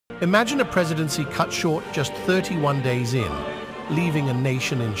Imagine a presidency cut short just 31 days in, leaving a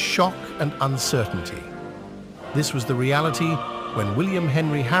nation in shock and uncertainty. This was the reality when William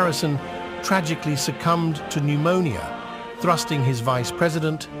Henry Harrison tragically succumbed to pneumonia, thrusting his vice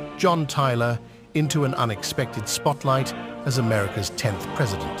president, John Tyler, into an unexpected spotlight as America's 10th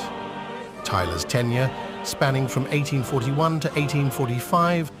president. Tyler's tenure, spanning from 1841 to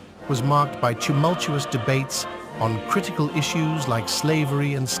 1845, was marked by tumultuous debates on critical issues like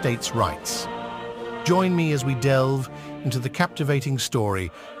slavery and states' rights. Join me as we delve into the captivating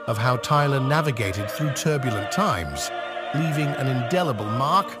story of how Tyler navigated through turbulent times, leaving an indelible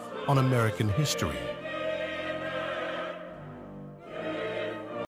mark on American history.